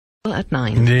At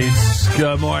 9. Indeed.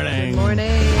 Good morning. Good morning.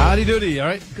 Howdy doody,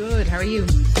 alright? Good, how are you?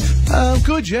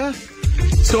 Good, yeah.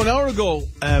 So an hour ago,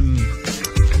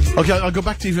 okay, I'll go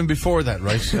back to even before that,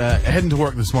 right? Heading to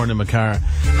work this morning in my car,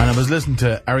 and I was listening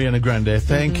to Ariana Grande,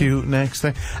 Thank You, next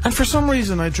thing. And for some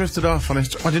reason I drifted off, and I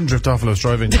didn't drift off when I was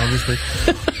driving, obviously.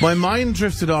 My mind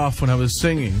drifted off when I was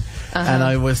singing, and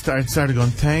I started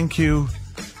going, thank you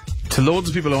to loads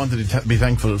of people I wanted to be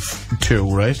thankful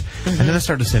to, right? And then I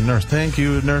started to say, nurse, thank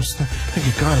you, nurse, thank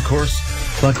you, God, of course.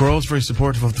 Like, we're always very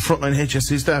supportive of the frontline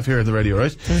HSC staff here at the radio,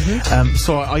 right?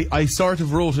 So I sort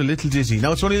of wrote a little ditty.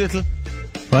 Now, it's only a little,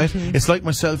 right? It's like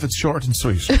myself, it's short and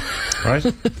sweet, right?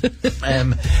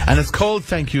 And it's called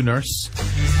Thank You, Nurse.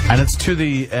 And it's to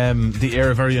the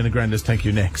air of Ariana Grande's Thank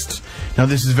You Next. Now,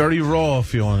 this is very raw,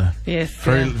 Fiona. Yes.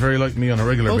 Very like me on a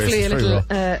regular basis. Hopefully a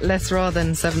little less raw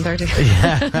than 7:30.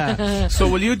 Yeah. So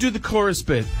will you do the chorus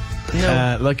bit?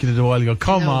 No. Like you did a while ago.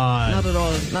 Come on. Not at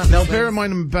all. Not Now, bear in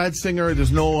mind, I'm a bad singer.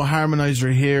 There's no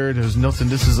harmonizer here. There's nothing.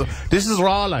 This is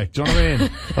raw, like. Do you know what I mean?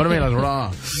 What I mean, like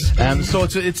raw. So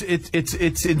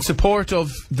it's in support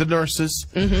of the nurses.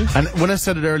 And when I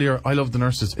said it earlier, I love the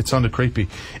nurses. It sounded creepy.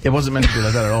 It wasn't meant to be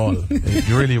like that at all. It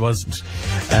really wasn't.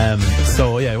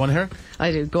 So yeah, you want to hear?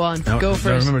 I do. Go on. Now, Go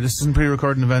for it. Remember, this isn't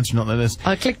pre-recorded events or nothing like this.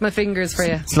 I'll click my fingers for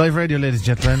you. It's live radio, ladies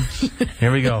and gentlemen.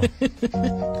 Here we go.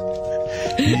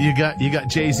 You got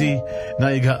Jay-Z, now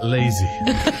you got lazy.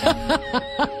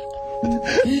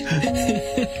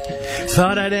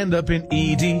 Thought I'd end up in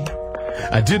ED.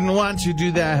 I didn't want to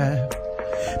do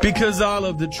that, because all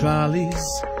of the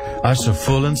trolleys are so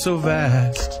full and so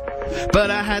vast. But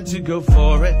I had to go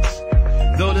for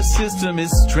it, though the system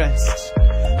is stressed.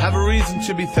 Have a reason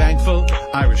to be thankful,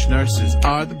 Irish nurses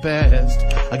are the best.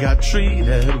 I got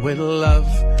treated with love,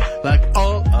 like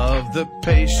all of the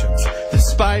patients,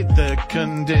 despite the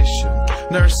condition.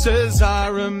 Nurses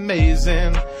are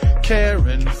amazing,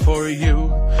 caring for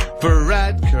you.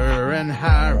 Varadkar and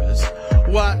Harris,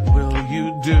 what will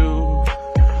you do?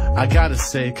 I gotta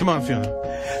say, come on, Fiona.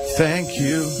 Thank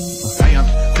you. Hang on.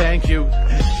 Thank you,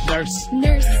 nurse.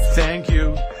 Nurse. Thank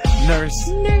you, nurse.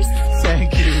 Nurse.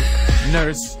 Thank you,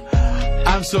 nurse.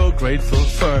 I'm so grateful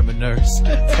for my nurse.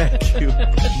 Thank you,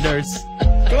 nurse.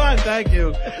 Come on, thank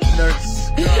you, nurse.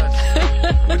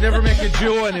 God. We'd never make a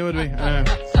duo anyway, would we?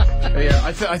 Yeah,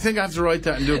 I think I have to write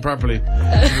that and do it properly.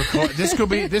 This could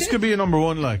be a number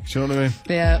one, like, do you know what I mean?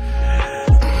 Yeah.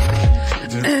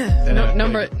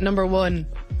 Number one.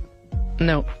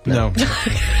 No.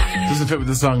 Doesn't fit with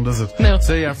the song, does it? No.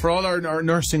 So yeah, for all our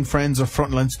nursing friends, our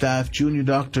frontline staff, junior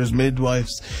doctors,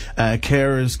 midwives,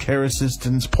 carers, care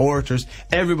assistants, porters,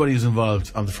 everybody who's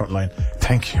involved on the front line.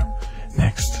 Thank you.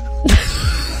 Next.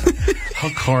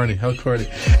 How corny.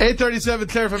 8:37,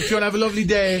 Clare from Fiona. Have a lovely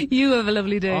day. You have a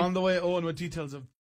lovely day. On the way, Owen with details of